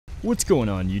What's going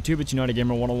on YouTube? It's United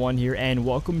Gamer 101 here, and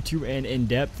welcome to an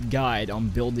in-depth guide on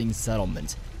building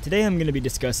settlements. Today I'm going to be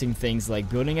discussing things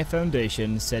like building a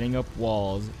foundation, setting up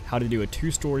walls, how to do a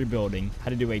two-story building,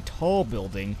 how to do a tall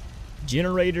building,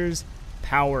 generators,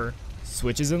 power,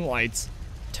 switches and lights,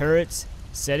 turrets,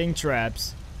 setting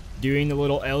traps, doing the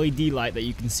little LED light that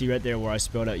you can see right there where I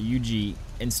spelled out UG,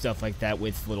 and stuff like that,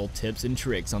 with little tips and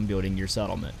tricks on building your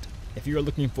settlement. If you are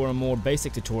looking for a more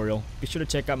basic tutorial, be sure to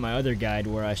check out my other guide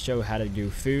where I show how to do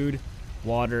food,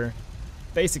 water,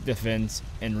 basic defense,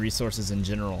 and resources in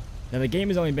general. Now the game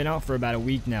has only been out for about a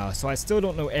week now, so I still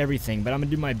don't know everything, but I'm going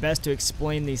to do my best to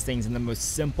explain these things in the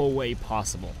most simple way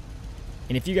possible.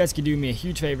 And if you guys could do me a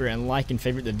huge favor and like and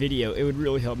favorite the video, it would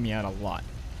really help me out a lot.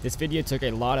 This video took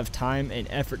a lot of time and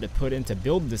effort to put in to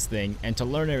build this thing and to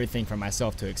learn everything for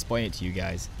myself to explain it to you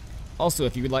guys. Also,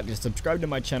 if you would like to subscribe to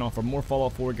my channel for more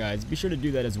Fallout 4 guides, be sure to do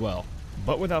that as well.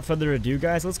 But without further ado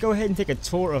guys, let's go ahead and take a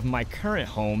tour of my current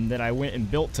home that I went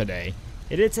and built today.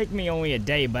 It did take me only a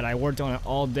day, but I worked on it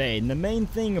all day, and the main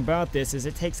thing about this is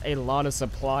it takes a lot of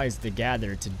supplies to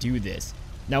gather to do this.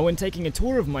 Now when taking a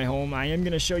tour of my home, I am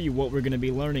going to show you what we're going to be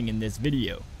learning in this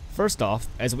video. First off,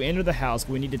 as we enter the house,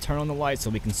 we need to turn on the lights so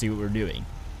we can see what we're doing.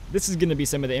 This is going to be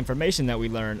some of the information that we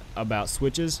learn about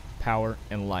switches, power,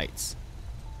 and lights.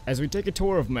 As we take a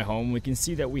tour of my home, we can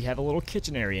see that we have a little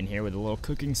kitchen area in here with a little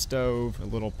cooking stove, a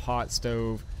little pot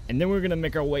stove, and then we're going to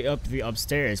make our way up to the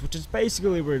upstairs, which is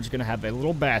basically we're just going to have a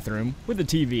little bathroom with a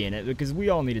TV in it, because we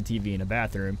all need a TV in a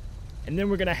bathroom. And then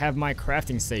we're going to have my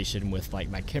crafting station with like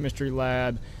my chemistry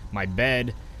lab, my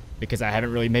bed, because I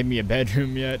haven't really made me a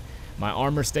bedroom yet, my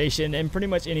armor station, and pretty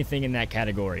much anything in that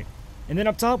category. And then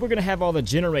up top we're going to have all the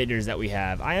generators that we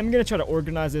have. I am going to try to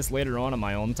organize this later on in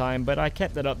my own time, but I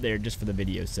kept it up there just for the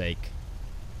video's sake.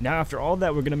 Now after all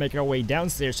that, we're going to make our way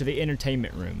downstairs to the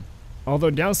entertainment room. Although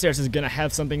downstairs is going to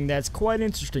have something that's quite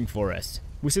interesting for us.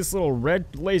 We see this little red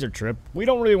laser trip. We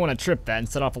don't really want to trip that and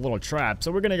set off a little trap,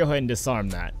 so we're going to go ahead and disarm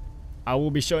that. I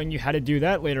will be showing you how to do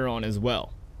that later on as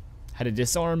well. How to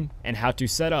disarm and how to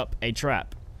set up a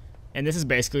trap. And this is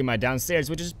basically my downstairs,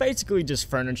 which is basically just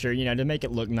furniture, you know, to make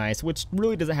it look nice, which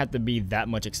really doesn't have to be that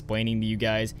much explaining to you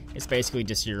guys. It's basically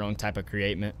just your own type of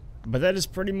creation. But that is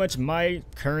pretty much my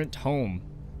current home.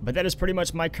 But that is pretty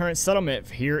much my current settlement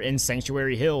here in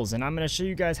Sanctuary Hills, and I'm going to show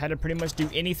you guys how to pretty much do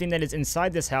anything that is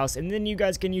inside this house, and then you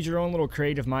guys can use your own little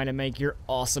creative mind to make your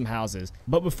awesome houses.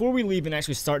 But before we leave and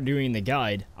actually start doing the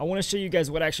guide, I want to show you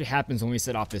guys what actually happens when we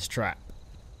set off this trap.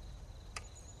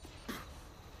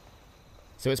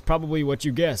 So it's probably what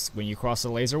you guess. When you cross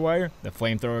the laser wire, the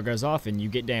flamethrower goes off and you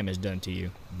get damage done to you.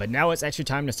 But now it's actually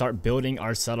time to start building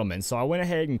our settlement. So I went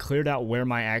ahead and cleared out where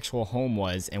my actual home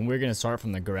was, and we're going to start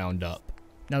from the ground up.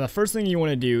 Now the first thing you want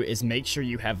to do is make sure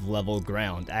you have level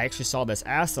ground. I actually saw this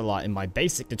asked a lot in my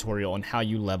basic tutorial on how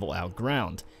you level out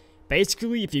ground.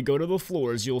 Basically, if you go to the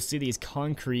floors, you'll see these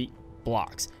concrete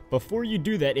blocks. Before you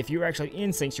do that, if you're actually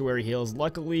in Sanctuary Hills,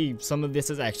 luckily some of this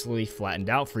is actually flattened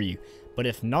out for you. But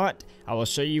if not, I will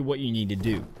show you what you need to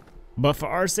do. But for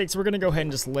our sakes, we're going to go ahead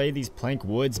and just lay these plank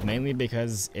woods, mainly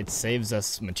because it saves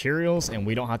us materials and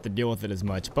we don't have to deal with it as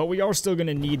much. But we are still going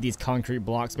to need these concrete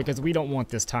blocks because we don't want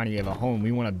this tiny of a home,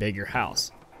 we want a bigger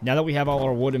house. Now that we have all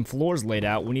our wooden floors laid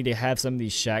out, we need to have some of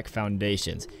these shack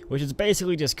foundations, which is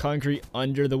basically just concrete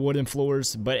under the wooden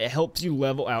floors, but it helps you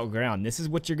level out ground. This is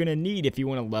what you're going to need if you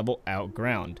want to level out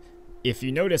ground. If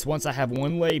you notice, once I have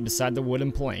one laid beside the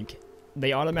wooden plank,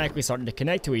 they automatically start to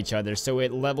connect to each other, so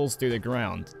it levels through the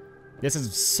ground. This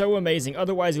is so amazing,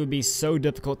 otherwise it would be so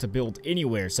difficult to build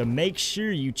anywhere, so make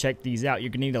sure you check these out. You're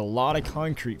going to need a lot of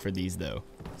concrete for these though.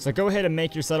 So go ahead and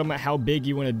make your settlement how big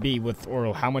you want to be with,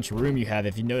 or how much room you have.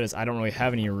 If you notice, I don't really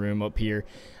have any room up here.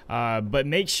 But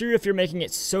make sure if you're making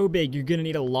it so big, you're going to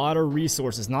need a lot of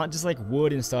resources, not just like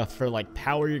wood and stuff. For like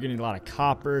power, you're going to need a lot of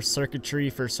copper, circuitry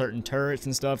for certain turrets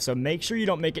and stuff. So make sure you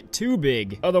don't make it too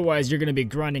big. Otherwise, you're going to be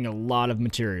grinding a lot of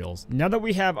materials. Now that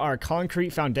we have our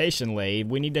concrete foundation laid,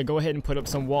 we need to go ahead and put up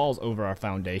some walls over our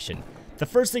foundation. The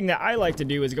first thing that I like to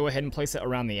do is go ahead and place it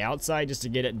around the outside just to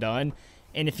get it done.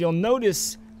 And if you'll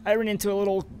notice, I ran into a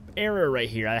little error right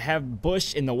here. I have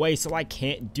bush in the way, so I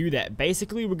can't do that.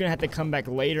 Basically, we're going to have to come back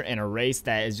later and erase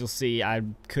that. As you'll see, I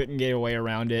couldn't get a way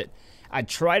around it. I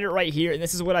tried it right here, and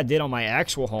this is what I did on my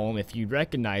actual home. If you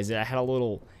recognize it, I had a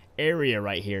little area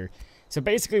right here. So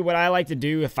basically, what I like to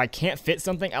do, if I can't fit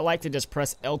something, I like to just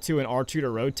press L2 and R2 to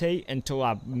rotate until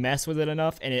I mess with it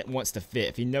enough and it wants to fit.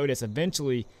 If you notice,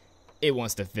 eventually, it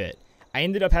wants to fit. I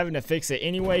ended up having to fix it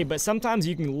anyway, but sometimes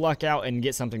you can luck out and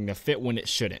get something to fit when it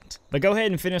shouldn't. But go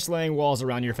ahead and finish laying walls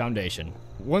around your foundation.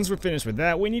 Once we're finished with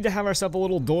that, we need to have ourselves a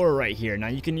little door right here. Now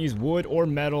you can use wood or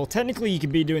metal. Technically you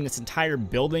could be doing this entire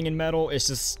building in metal. It's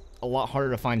just a lot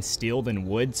harder to find steel than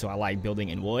wood, so I like building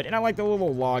in wood, and I like the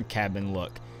little log cabin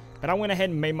look. But I went ahead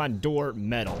and made my door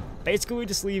metal. Basically we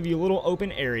just leave you a little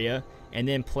open area and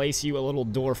then place you a little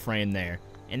door frame there.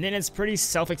 And then it's pretty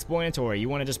self-explanatory. You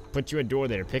want to just put you a door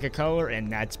there, pick a color, and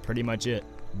that's pretty much it.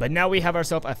 But now we have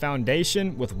ourselves a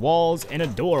foundation with walls and a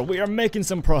door. We are making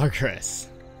some progress.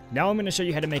 Now I'm going to show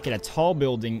you how to make it a tall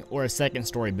building or a second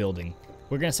story building.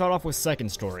 We're going to start off with second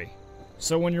story.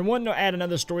 So when you're wanting to add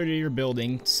another story to your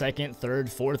building, second,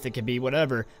 third, fourth, it could be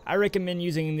whatever, I recommend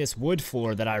using this wood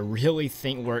floor that I really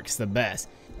think works the best.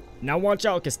 Now watch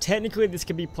out, because technically this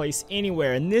could be placed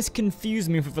anywhere, and this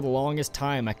confused me for the longest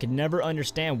time. I could never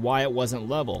understand why it wasn't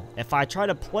level. If I try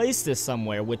to place this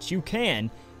somewhere, which you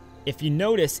can, if you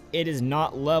notice, it is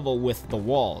not level with the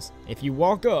walls. If you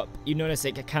walk up, you notice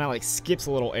it kind of like skips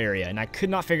a little area, and I could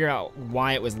not figure out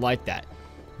why it was like that.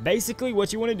 Basically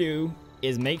what you want to do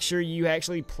is make sure you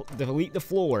actually delete the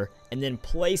floor and then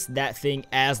place that thing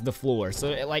as the floor, so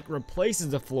it like replaces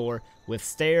the floor with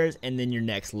stairs and then your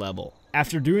next level.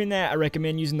 After doing that, I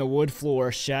recommend using the wood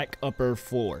floor shack upper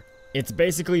floor. It's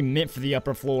basically meant for the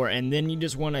upper floor, and then you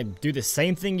just want to do the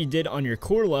same thing you did on your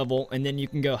core level, and then you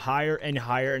can go higher and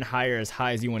higher and higher as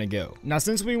high as you want to go. Now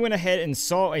since we went ahead and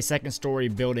saw a second story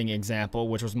building example,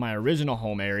 which was my original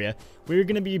home area, we're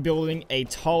going to be building a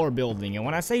taller building. And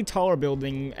when I say taller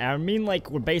building, I mean like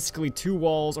we're basically 2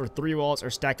 walls or 3 walls are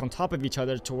stacked on top of each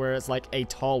other to where it's like a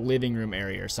tall living room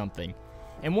area or something.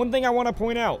 And one thing I want to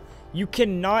point out, you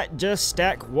cannot just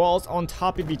stack walls on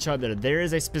top of each other. There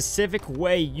is a specific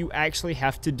way you actually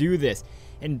have to do this.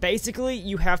 And basically,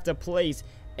 you have to place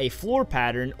a floor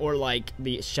pattern, or like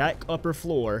the shack upper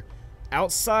floor,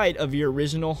 outside of your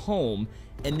original home,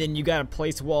 and then you gotta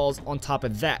place walls on top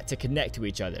of that to connect to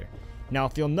each other. Now,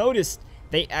 if you'll notice,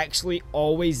 they actually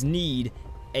always need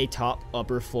a top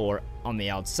upper floor on the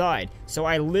outside. So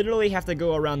I literally have to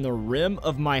go around the rim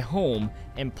of my home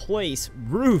and place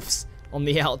roofs on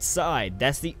the outside.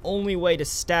 That's the only way to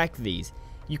stack these.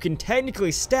 You can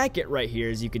technically stack it right here,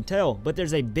 as you can tell, but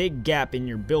there's a big gap in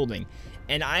your building.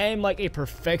 And I am like a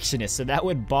perfectionist, so that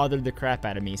would bother the crap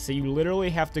out of me. So you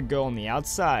literally have to go on the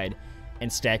outside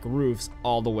and stack roofs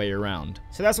all the way around.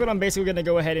 So that's what I'm basically gonna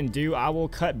go ahead and do. I will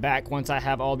cut back once I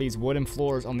have all these wooden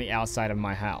floors on the outside of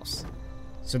my house.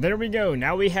 So there we go.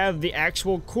 Now we have the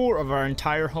actual core of our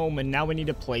entire home, and now we need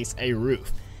to place a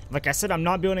roof. Like I said, I'm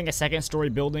not building a second story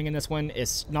building in this one.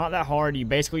 It's not that hard. You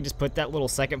basically just put that little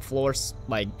second floor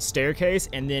like staircase,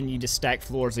 and then you just stack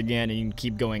floors again, and you can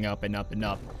keep going up and up and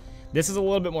up. This is a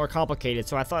little bit more complicated,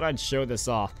 so I thought I'd show this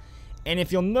off. And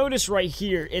if you'll notice right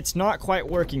here, it's not quite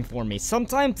working for me.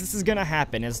 Sometimes this is gonna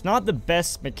happen. It's not the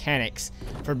best mechanics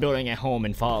for building a home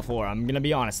in Fallout 4. I'm gonna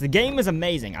be honest. The game is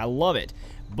amazing. I love it.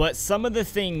 But some of the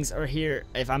things are here,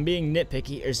 if I'm being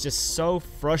nitpicky, is just so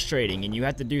frustrating, and you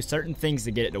have to do certain things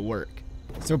to get it to work.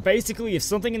 So basically, if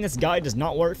something in this guide does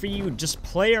not work for you, just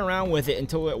play around with it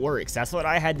until it works. That's what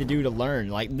I had to do to learn.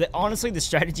 Like, honestly, the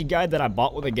strategy guide that I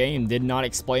bought with the game did not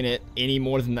explain it any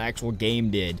more than the actual game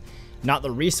did. Not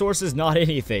the resources, not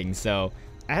anything, so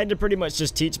I had to pretty much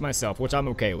just teach myself, which I'm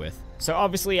okay with. So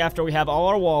obviously, after we have all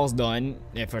our walls done,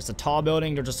 if it's a tall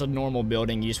building or just a normal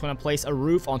building, you just want to place a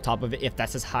roof on top of it if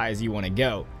that's as high as you want to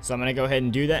go. So I'm going to go ahead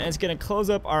and do that, and it's going to close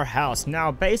up our house.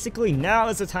 Now, basically, now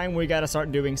is the time we got to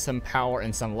start doing some power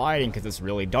and some lighting, because it's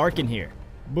really dark in here.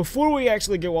 Before we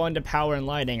actually go on to power and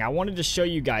lighting, I wanted to show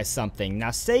you guys something. Now,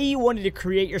 say you wanted to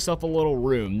create yourself a little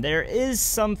room. There is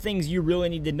some things you really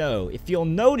need to know. If you'll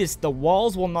notice, the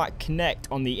walls will not connect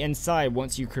on the inside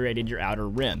once you created your outer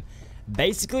rim.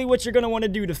 Basically, what you're going to want to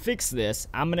do to fix this,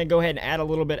 I'm going to go ahead and add a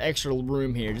little bit extra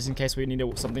room here, just in case we need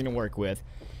something to work with.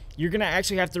 You're going to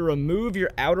actually have to remove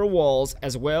your outer walls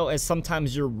as well as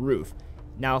sometimes your roof.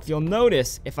 Now, if you'll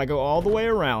notice, if I go all the way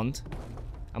around,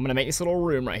 I'm going to make this little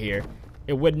room right here.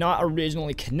 It would not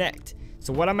originally connect.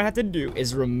 So what I'm gonna have to do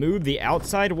is remove the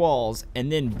outside walls,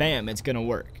 and then bam, it's gonna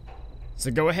work.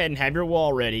 So go ahead and have your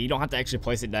wall ready. You don't have to actually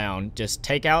place it down. Just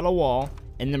take out a wall,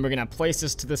 and then we're gonna place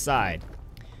this to the side.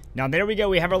 Now there we go,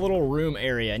 we have our little room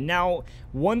area. Now,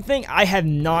 one thing I have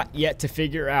not yet to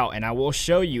figure out, and I will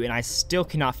show you, and I still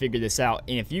cannot figure this out,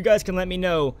 and if you guys can let me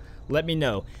know, let me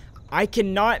know. I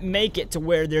cannot make it to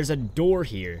where there's a door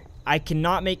here. I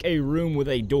cannot make a room with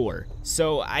a door.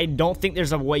 So I don't think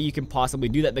there's a way you can possibly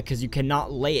do that, because you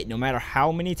cannot lay it no matter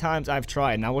how many times I've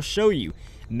tried. And I will show you,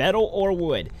 metal or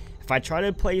wood. If I try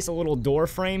to place a little door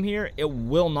frame here, it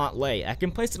will not lay. I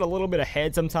can place it a little bit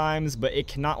ahead sometimes, but it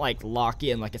cannot like lock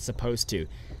in like it's supposed to.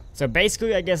 So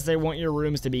basically, I guess they want your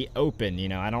rooms to be open. You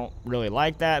know, I don't really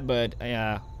like that, but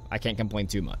I can't complain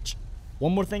too much.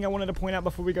 One more thing I wanted to point out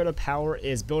before we go to power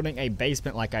is building a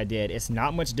basement like I did. It's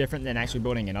not much different than actually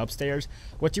building an upstairs.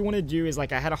 What you want to do is,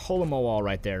 like, I had a hole in my wall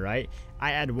right there, right?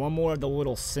 I add one more of the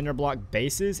little cinder block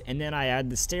bases, and then I add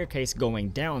the staircase going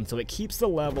down, so it keeps the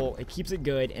level, it keeps it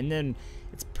good, and then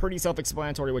it's pretty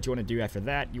self-explanatory what you want to do after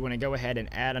that. You want to go ahead and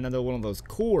add another one of those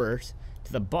cores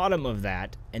to the bottom of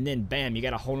that, and then bam, you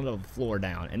got a whole nother floor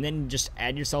down. And then just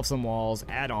add yourself some walls,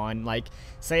 add on, like,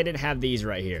 say I didn't have these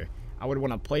right here. I would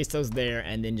want to place those there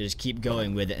and then just keep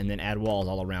going with it and then add walls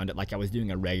all around it like I was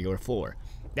doing a regular floor.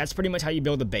 That's pretty much how you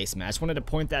build a basement. I just wanted to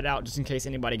point that out just in case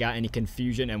anybody got any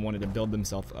confusion and wanted to build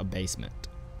themselves a basement.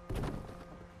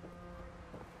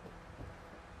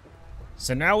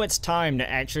 So now it's time to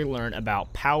actually learn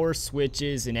about power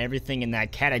switches and everything in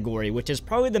that category, which is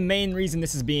probably the main reason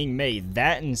this is being made,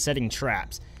 that and setting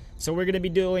traps. So we're going to be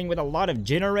dealing with a lot of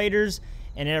generators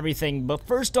and everything, but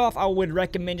first off, I would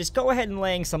recommend just go ahead and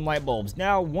laying some light bulbs.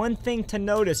 Now, one thing to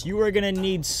notice, you are going to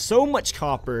need so much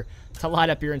copper to light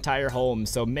up your entire home,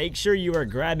 so make sure you are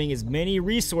grabbing as many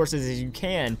resources as you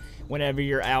can whenever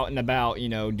you're out and about, you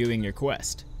know, doing your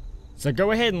quest. So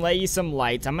go ahead and lay you some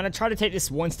lights. I'm going to try to take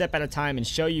this one step at a time and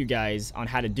show you guys on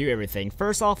how to do everything.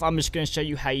 First off, I'm just going to show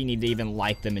you how you need to even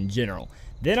light them in general.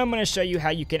 Then I'm going to show you how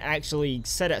you can actually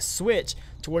set a switch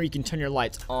to where you can turn your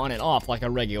lights on and off like a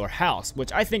regular house,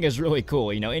 which I think is really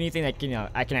cool. You know, anything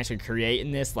that I can actually create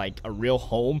in this, like a real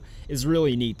home, is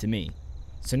really neat to me.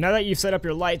 So now that you've set up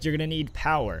your lights, you're going to need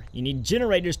power. You need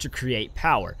generators to create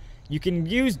power. You can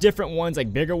use different ones,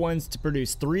 like bigger ones, to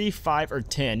produce 3, 5, or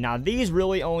 10. Now these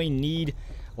really only need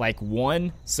like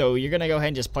 1, so you're going to go ahead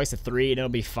and just place a 3 and it'll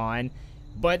be fine.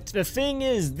 But the thing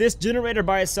is, this generator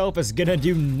by itself is going to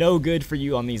do no good for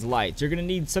you on these lights. You're going to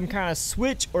need some kind of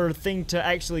switch or thing to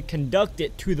actually conduct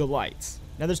it to the lights.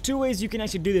 Now there's 2 ways you can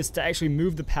actually do this to actually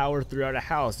move the power throughout a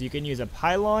house. You can use a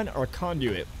pylon or a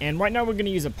conduit. And right now we're going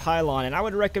to use a pylon, and I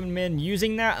would recommend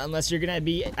using that unless you're going to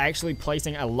be actually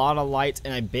placing a lot of lights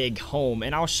in a big home.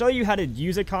 And I'll show you how to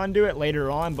use a conduit later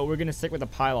on, but we're going to stick with a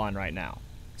pylon right now.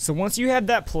 So once you have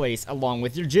that placed along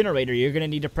with your generator, you're going to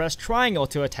need to press triangle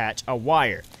to attach a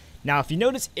wire. Now if you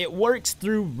notice, it works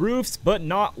through roofs but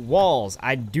not walls.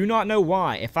 I do not know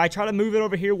why. If I try to move it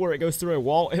over here where it goes through a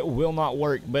wall, it will not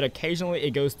work, but occasionally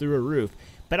it goes through a roof.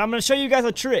 But I'm going to show you guys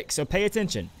a trick, so pay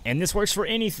attention. And this works for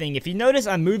anything. If you notice,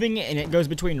 I'm moving it and it goes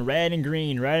between red and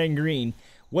green, red and green.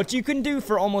 What you can do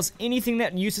for almost anything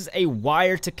that uses a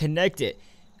wire to connect it,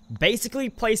 basically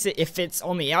place it, if it's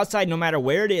on the outside, no matter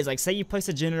where it is, like say you place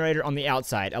a generator on the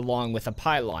outside along with a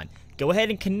pylon. Go ahead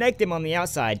and connect them on the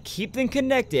outside, keep them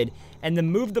connected, and then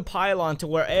move the pylon to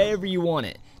wherever you want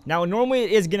it. Now normally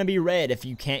it is going to be red if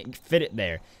you can't fit it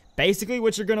there. Basically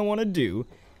what you're going to want to do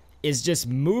is just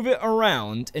move it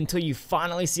around until you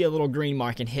finally see a little green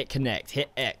mark and hit connect, hit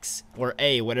X or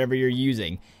A, whatever you're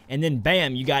using, and then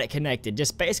bam, you got it connected.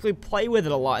 Just basically play with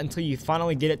it a lot until you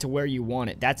finally get it to where you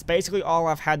want it. That's basically all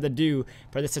I've had to do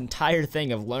for this entire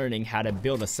thing of learning how to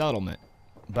build a settlement.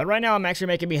 But right now I'm actually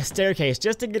making me a staircase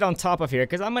just to get on top of here,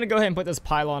 because I'm going to go ahead and put this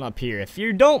pylon up here. If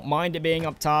you don't mind it being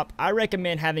up top, I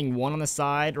recommend having one on the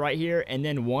side right here and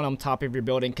then one on top of your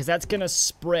building, because that's going to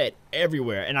spread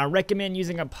everywhere. And I recommend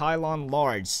using a pylon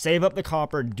large. Save up the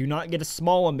copper. Do not get a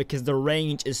small one because the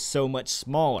range is so much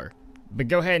smaller. But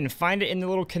go ahead and find it in the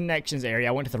little connections area.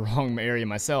 I went to the wrong area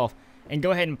myself. And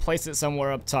go ahead and place it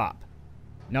somewhere up top.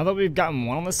 Now that we've gotten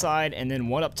one on the side and then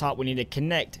one up top, we need to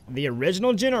connect the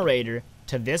original generator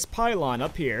to this pylon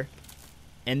up here,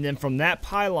 and then from that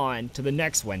pylon to the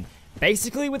next one.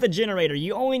 Basically with a generator,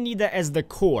 you only need that as the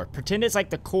core. Pretend it's like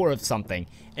the core of something,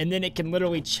 and then it can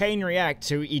literally chain react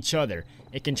to each other.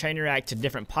 It can chain react to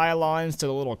different pylons, to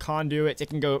the little conduits. It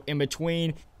can go in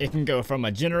between. It can go from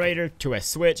a generator to a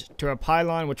switch to a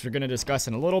pylon, which we're going to discuss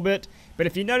in a little bit. But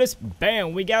if you notice,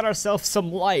 bam, we got ourselves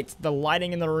some lights. The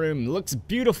lighting in the room looks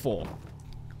beautiful.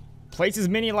 Place as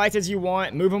many lights as you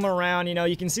want, move them around, you know,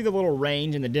 you can see the little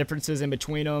range and the differences in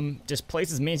between them. Just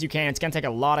place as many as you can. It's going to take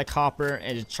a lot of copper,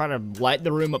 and just try to light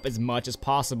the room up as much as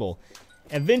possible.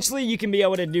 Eventually, you can be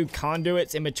able to do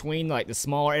conduits in between, like the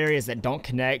smaller areas that don't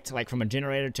connect, like from a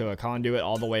generator to a conduit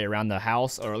all the way around the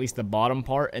house, or at least the bottom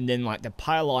part, and then like the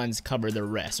pylons cover the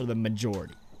rest, or the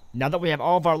majority. Now that we have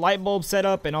all of our light bulbs set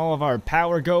up and all of our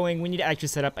power going, we need to actually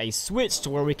set up a switch to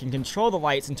where we can control the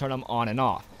lights and turn them on and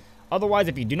off. Otherwise,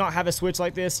 if you do not have a switch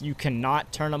like this, you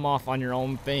cannot turn them off on your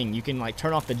own thing. You can like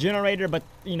turn off the generator, but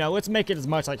you know, let's make it as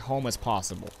much like home as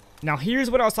possible. Now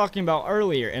here's what I was talking about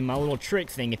earlier in my little trick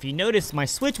thing. If you notice, my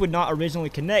switch would not originally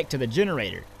connect to the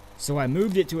generator. So I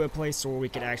moved it to a place where we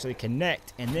could actually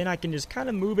connect, and then I can just kind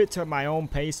of move it to my own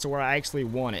pace to where I actually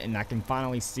want it and I can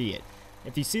finally see it.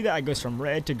 If you see that, it goes from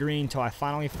red to green until I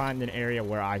finally find an area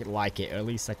where I like it, or at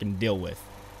least I can deal with.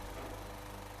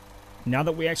 Now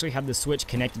that we actually have the switch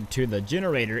connected to the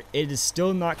generator, it is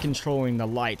still not controlling the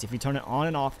lights. If you turn it on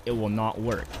and off, it will not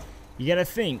work. You gotta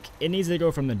think, it needs to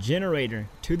go from the generator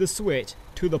to the switch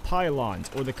to the pylons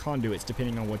or the conduits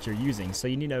depending on what you're using. So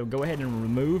you need to go ahead and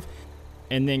remove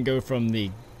and then go from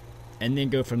the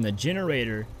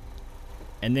generator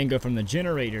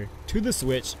to the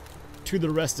switch to the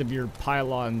rest of your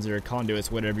pylons or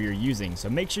conduits, whatever you're using. So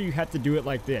make sure you have to do it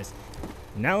like this.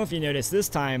 Now if you notice, this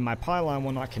time my pylon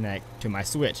will not connect to my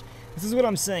switch. This is what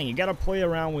I'm saying, you gotta play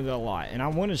around with it a lot, and I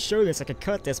want to show this. I could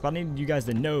cut this, but I need you guys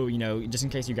to know, you know, just in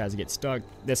case you guys get stuck,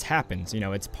 this happens, you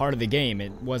know, it's part of the game.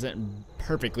 It wasn't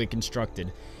perfectly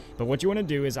constructed. But what you want to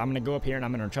do is I'm going to go up here and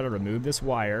I'm going to try to remove this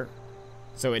wire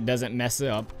so it doesn't mess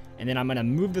up, and then I'm going to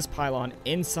move this pylon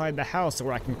inside the house so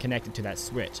where I can connect it to that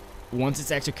switch. Once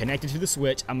it's actually connected to the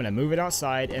switch, I'm going to move it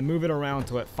outside and move it around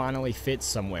till it finally fits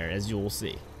somewhere, as you will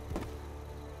see.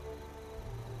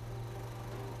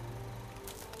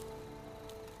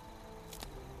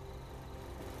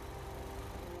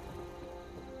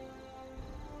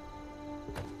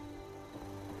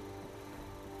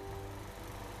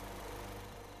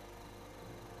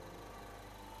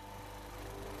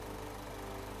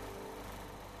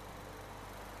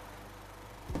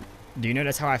 Do you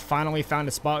notice how I finally found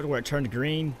a spot where it turned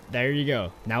green? There you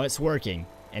go. Now it's working.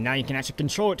 And now you can actually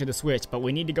control it to the switch, but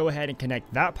we need to go ahead and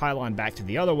connect that pylon back to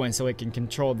the other one so it can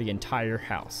control the entire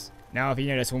house. Now if you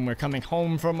notice, when we're coming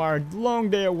home from our long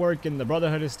day of work in the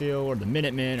Brotherhood of Steel or the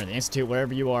Minutemen or the Institute,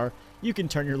 wherever you are, you can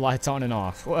turn your lights on and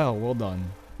off. Well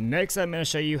done. Next I'm going to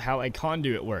show you how a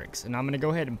conduit works, and I'm going to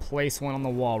go ahead and place one on the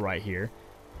wall right here.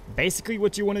 Basically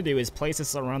what you want to do is place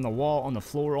this around the wall, on the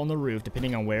floor, on the roof,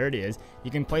 depending on where it is.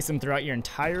 You can place them throughout your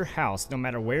entire house, no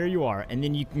matter where you are, and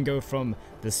then you can go from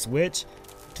the switch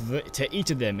to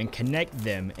each of them and connect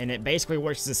them, and it basically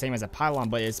works the same as a pylon,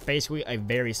 but it's basically a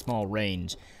very small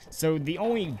range. So the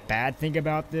only bad thing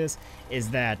about this is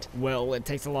that, well, it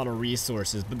takes a lot of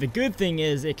resources, but the good thing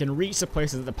is it can reach the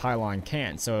places that the pylon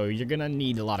can't, so you're gonna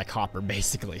need a lot of copper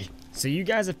basically. So you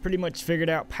guys have pretty much figured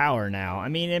out power now. I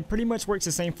mean, it pretty much works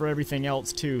the same for everything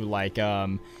else too, like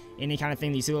any kind of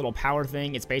thing that you see, a little power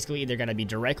thing, it's basically either gonna be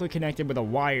directly connected with a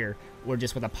wire or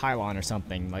just with a pylon or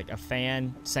something. Like a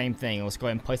fan, same thing. Let's go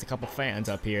ahead and place a couple fans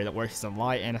up here that works as a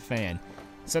light and a fan.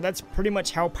 So that's pretty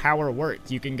much how power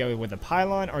works. You can go with a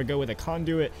pylon or go with a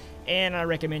conduit, and I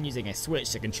recommend using a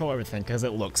switch to control everything because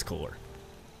it looks cooler.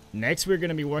 Next we're going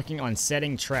to be working on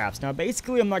setting traps. Now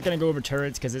basically I'm not going to go over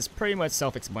turrets because it's pretty much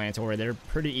self-explanatory. They're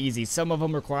pretty easy. Some of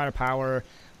them require power,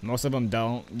 most of them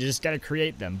don't. You just got to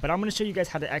create them. But I'm going to show you guys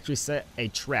how to actually set a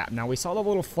trap. Now we saw the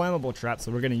little flammable trap,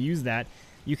 so we're going to use that.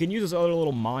 You can use those other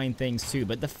little mine things too,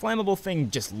 but the flammable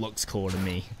thing just looks cool to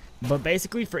me. But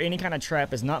basically for any kind of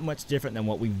trap, it's not much different than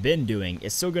what we've been doing.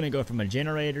 It's still going to go from a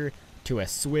generator to a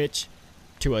switch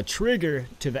to a trigger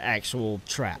to the actual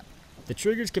trap. The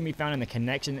triggers can be found in the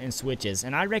connection and switches,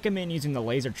 and I recommend using the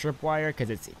laser tripwire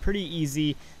because it's pretty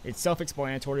easy. It's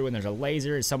self-explanatory. When there's a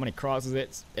laser and somebody crosses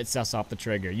it, it sets off the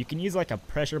trigger. You can use like a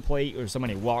pressure plate or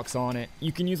somebody walks on it.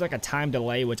 You can use like a time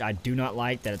delay, which I do not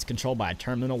like, that it's controlled by a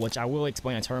terminal, which I will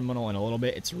explain a terminal in a little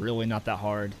bit. It's really not that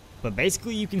hard. But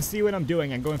basically you can see what I'm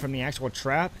doing. I'm going from the actual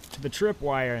trap to the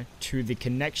tripwire to the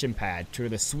connection pad to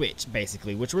the switch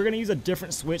basically, which we're going to use a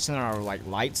different switch than our like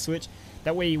light switch.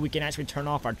 That way we can actually turn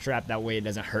off our trap, that way it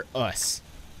doesn't hurt us.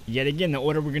 Yet again, the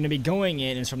order we're going to be going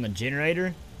in is from the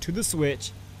generator to the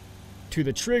switch to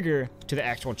the trigger to the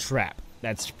actual trap.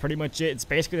 That's pretty much it. It's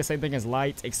basically the same thing as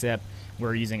lights, except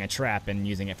we're using a trap and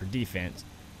using it for defense.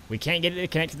 We can't get it to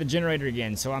connect to the generator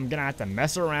again, so I'm gonna have to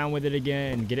mess around with it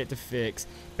again and get it to fix.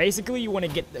 Basically, you want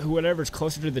to get whatever's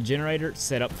closer to the generator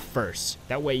set up first.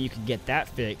 That way you can get that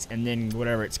fixed and then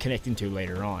whatever it's connecting to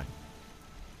later on.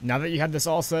 Now that you have this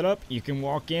all set up, you can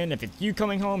walk in. If it's you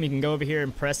coming home, you can go over here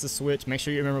and press the switch. Make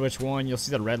sure you remember which one. You'll see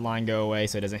the red line go away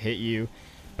so it doesn't hit you.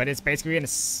 But it's basically going to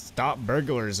stop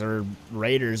burglars or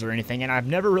raiders or anything. And I've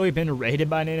never really been raided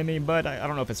by an enemy, but I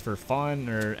don't know if it's for fun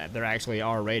or there actually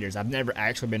are raiders. I've never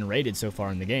actually been raided so far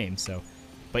in the game. So,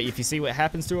 but if you see what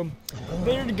happens to them,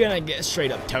 they're going to get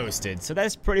straight up toasted. So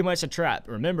that's pretty much a trap.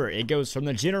 Remember, it goes from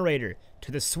the generator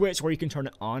to the switch where you can turn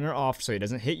it on or off so it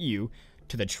doesn't hit you,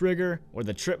 to the trigger or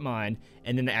the trip mine,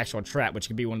 and then the actual trap, which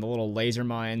could be one of the little laser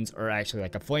mines or actually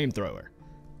like a flamethrower.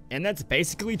 And that's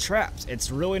basically traps.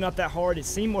 It's really not that hard. It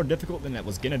seemed more difficult than it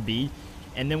was gonna be.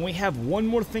 And then we have one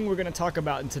more thing we're gonna talk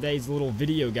about in today's little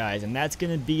video, guys, and that's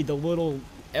gonna be the little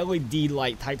LED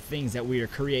light type things that we are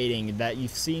creating that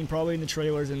you've seen probably in the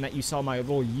trailers, and that you saw my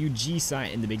little UG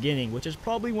sign in the beginning, which is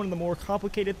probably one of the more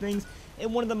complicated things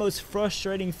and one of the most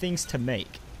frustrating things to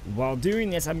make. While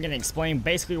doing this, I'm going to explain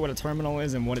basically what a terminal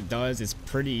is and what it does. It's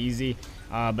pretty easy,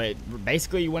 but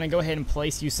basically you want to go ahead and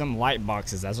place you some light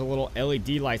boxes. Those are little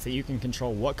LED lights that you can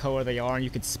control what color they are and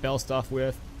you can spell stuff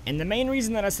with. And the main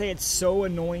reason that I say it's so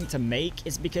annoying to make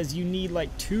is because you need like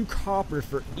 2 copper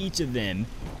for each of them,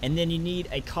 and then you need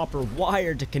a copper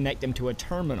wire to connect them to a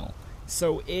terminal.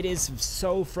 So it is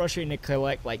so frustrating to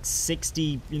collect like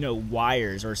 60,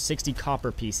 wires or 60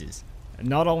 copper pieces.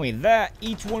 Not only that,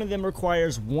 each one of them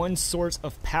requires one source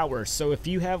of power. So if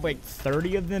you have like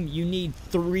 30 of them, you need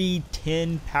 3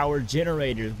 10-power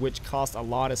generators, which cost a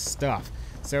lot of stuff.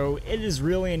 So it is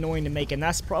really annoying to make, and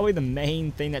that's probably the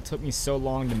main thing that took me so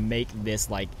long to make this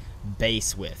like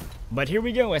base with. But here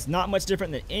we go. It's not much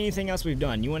different than anything else we've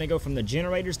done. You want to go from the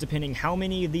generators, depending how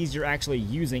many of these you're actually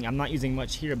using. I'm not using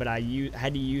much here, but I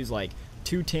had to use like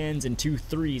 2 10s and 2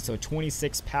 3s, so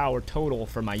 26 power total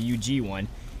for my UG one.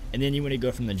 And then you want to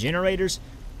go from the generators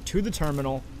to the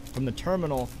terminal, from the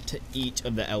terminal to each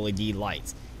of the LED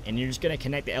lights. And you're just going to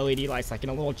connect the LED lights like in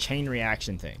a little chain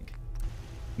reaction thing.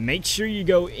 Make sure you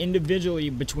go individually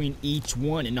between each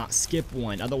one and not skip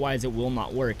one, otherwise it will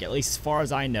not work. At least as far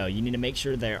as I know, you need to make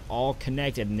sure they're all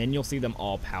connected, and then you'll see them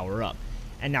all power up.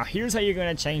 And now here's how you're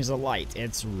going to change the light.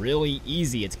 It's really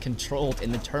easy. It's controlled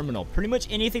in the terminal. Pretty much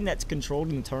anything that's controlled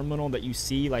in the terminal that you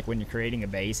see, like when you're creating a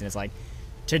base and it's like,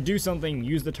 to do something,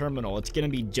 use the terminal, it's going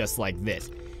to be just like this.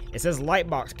 It says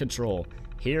Lightbox control.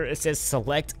 Here it says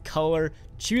select color,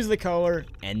 choose the color,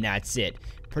 and that's it.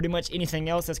 Pretty much anything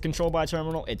else that's controlled by a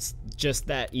terminal, it's just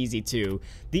that easy too.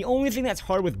 The only thing that's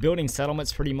hard with building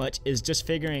settlements pretty much is just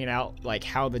figuring it out, like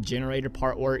how the generator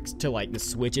part works to like the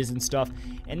switches and stuff.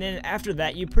 And then after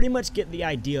that, you pretty much get the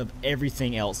idea of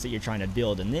everything else that you're trying to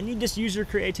build, and then you just use your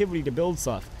creativity to build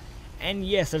stuff. And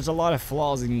yes, there's a lot of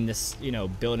flaws in this,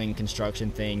 building construction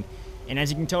thing. And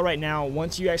as you can tell right now,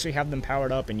 once you actually have them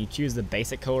powered up and you choose the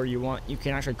basic color you want, you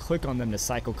can actually click on them to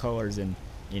cycle colors and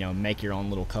make your own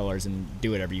little colors and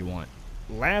do whatever you want.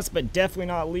 Last but definitely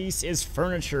not least is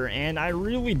furniture, and I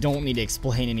really don't need to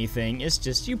explain anything. It's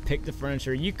just you pick the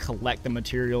furniture, you collect the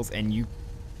materials, and you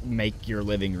make your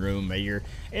living room or your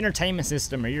entertainment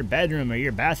system or your bedroom or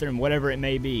your bathroom, whatever it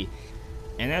may be.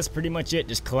 And that's pretty much it.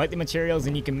 Just collect the materials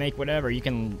and you can make whatever. You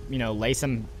can, lay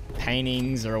some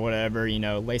paintings or whatever,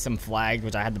 lay some flags,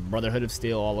 which I had the Brotherhood of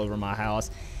Steel all over my house.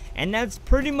 And that's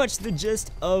pretty much the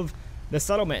gist of the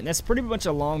settlement. And that's pretty much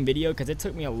a long video because it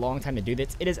took me a long time to do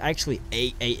this. It is actually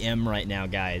 8 a.m. right now,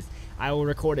 guys. I will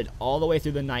record it all the way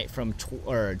through the night from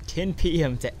 10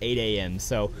 p.m. to 8 a.m.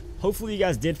 So hopefully you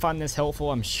guys did find this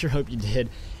helpful. I'm sure hope you did.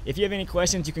 If you have any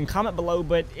questions, you can comment below,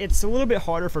 but it's a little bit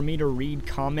harder for me to read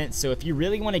comments. So if you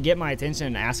really want to get my attention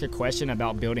and ask a question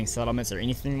about building settlements or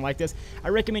anything like this, I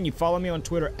recommend you follow me on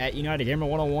Twitter at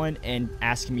UnitedGamer101 and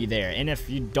ask me there. And if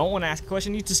you don't want to ask a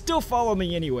question, you can still follow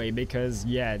me anyway because,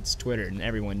 yeah, it's Twitter and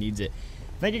everyone needs it.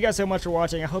 Thank you guys so much for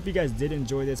watching. I hope you guys did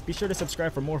enjoy this. Be sure to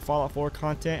subscribe for more Fallout 4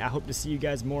 content. I hope to see you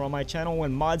guys more on my channel.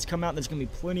 When mods come out, there's going to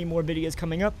be plenty more videos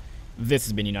coming up. This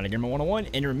has been United Gamer 101,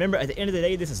 and remember, at the end of the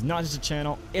day, this is not just a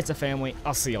channel, it's a family.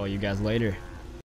 I'll see all you guys later.